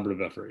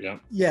 Collaborative effort, yeah.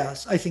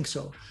 Yes, I think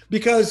so.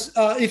 Because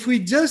if we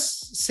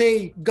just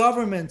say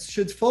governments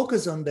should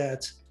focus on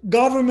that,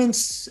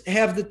 governments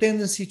have the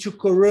tendency to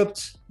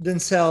corrupt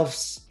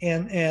themselves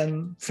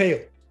and fail,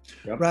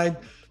 right?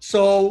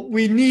 So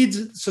we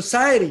need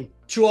society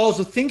to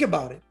also think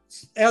about it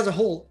as a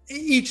whole.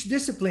 Each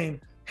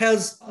discipline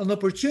has an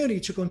opportunity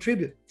to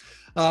contribute.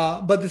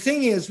 But the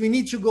thing is, we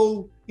need to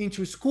go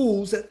into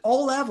schools at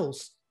all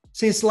levels,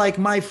 since like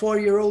my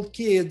 4-year-old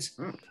kids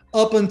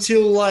up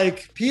until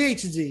like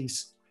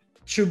PhDs,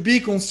 to be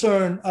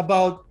concerned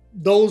about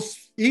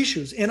those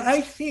issues. And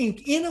I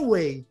think in a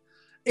way,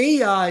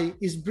 AI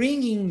is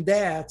bringing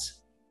that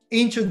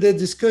into the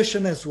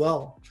discussion as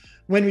well.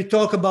 When we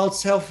talk about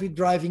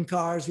self-driving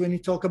cars, when we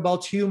talk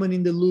about human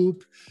in the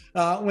loop,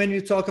 when we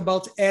talk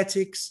about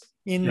ethics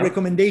in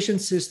recommendation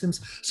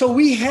systems. So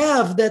we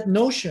have that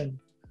notion,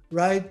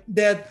 right?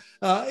 That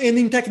and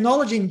in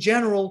technology in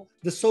general,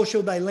 the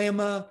Social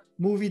Dilemma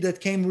movie that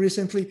came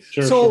recently.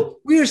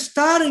 We're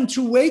starting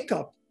to wake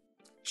up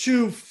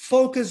to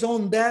focus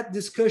on that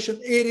discussion.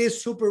 It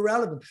is super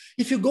relevant.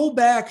 If you go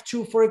back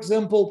to, for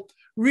example,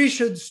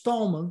 Richard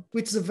Stallman,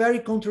 which is a very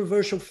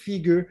controversial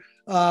figure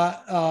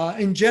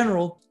in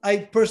general. I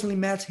personally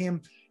met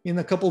him in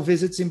a couple of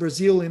visits in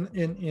Brazil,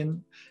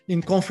 in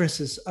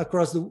conferences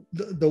across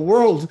the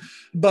world.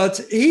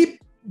 But he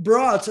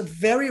brought a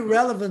very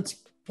relevant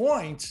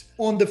point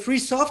on the free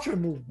software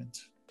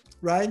movement,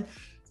 right?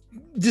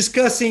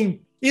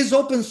 Discussing, is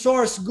open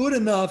source good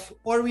enough,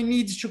 or we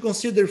need to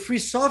consider free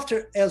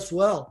software as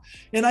well?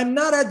 And I'm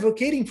not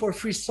advocating for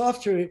free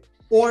software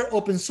or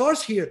open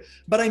source here,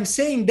 but I'm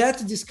saying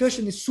that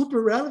discussion is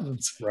super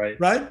relevant,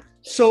 right?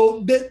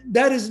 So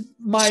that is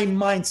my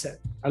mindset.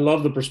 I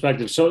love the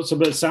perspective. So,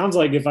 but it sounds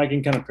like, if I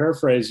can kind of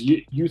paraphrase,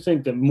 you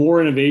think that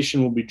more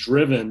innovation will be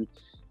driven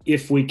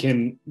if we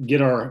can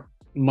get our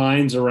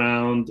minds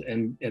around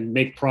and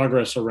make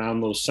progress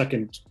around those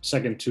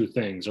second two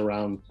things,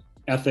 around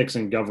ethics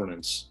and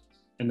governance,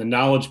 and the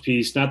knowledge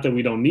piece. Not that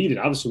we don't need it,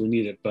 obviously we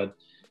need it, but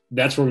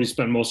that's where we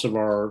spend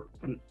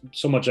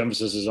so much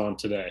emphasis is on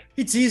today.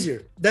 It's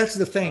easier. That's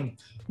the thing.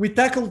 We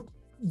tackle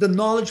the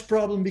knowledge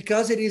problem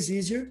because it is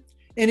easier,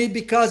 and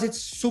because it's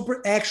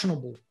super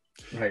actionable.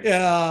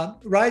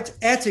 Right?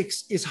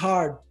 Ethics is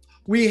hard.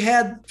 We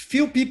had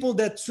few people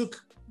that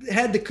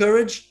had the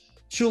courage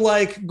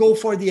to go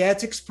for the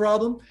ethics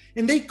problem,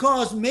 and they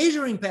caused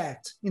major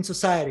impact in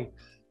society.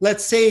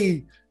 Let's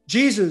say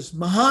Jesus,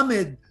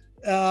 Muhammad,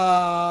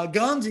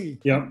 Gandhi,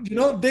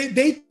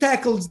 they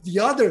tackled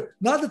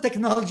not the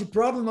technology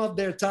problem of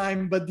their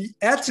time, but the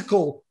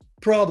ethical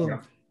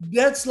problem.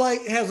 That's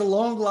has a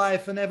long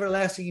life and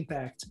everlasting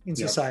impact in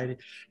society.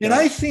 And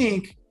I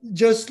think,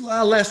 just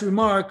a last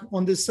remark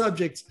on this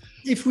subject,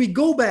 if we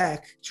go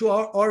back to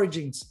our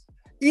origins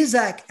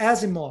Isaac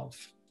Asimov,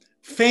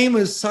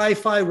 famous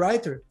sci-fi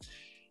writer,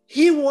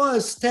 he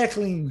was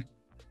tackling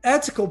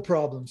ethical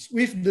problems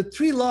with the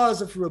 3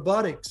 laws of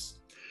robotics.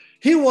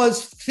 He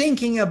was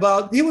thinking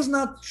about, he was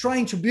not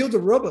trying to build a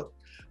robot,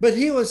 but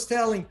he was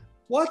telling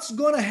what's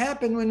going to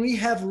happen when we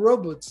have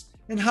robots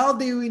and how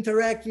they will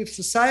interact with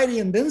society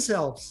and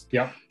themselves.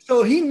 Yeah.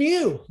 So he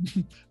knew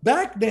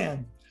back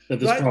then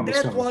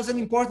that was an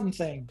important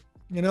thing,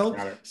 you know?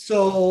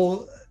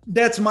 So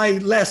that's my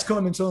last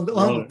comments on the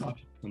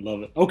topic. I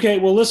love it. Okay,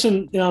 well,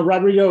 listen,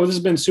 Rodrigo, this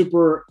has been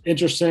super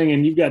interesting,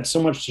 and you've got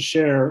so much to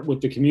share with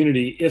the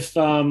community. If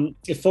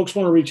folks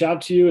want to reach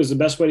out to you, is the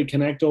best way to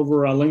connect over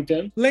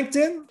LinkedIn?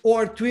 LinkedIn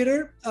or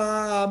Twitter,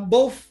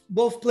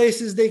 both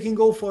places they can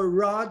go for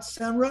Rod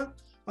Senra,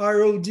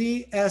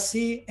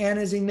 RODSE, N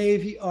as in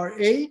Navy,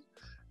 RA,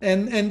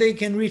 and they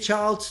can reach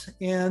out,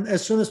 and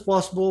as soon as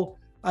possible,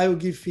 I will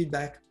give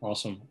feedback.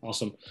 Awesome.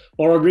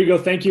 Well, Rodrigo,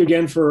 thank you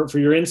again for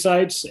your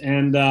insights,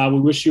 and we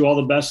wish you all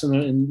the best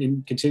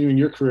in continuing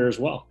your career as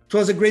well. It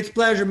was a great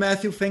pleasure,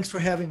 Matthew. Thanks for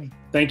having me.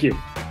 Thank you.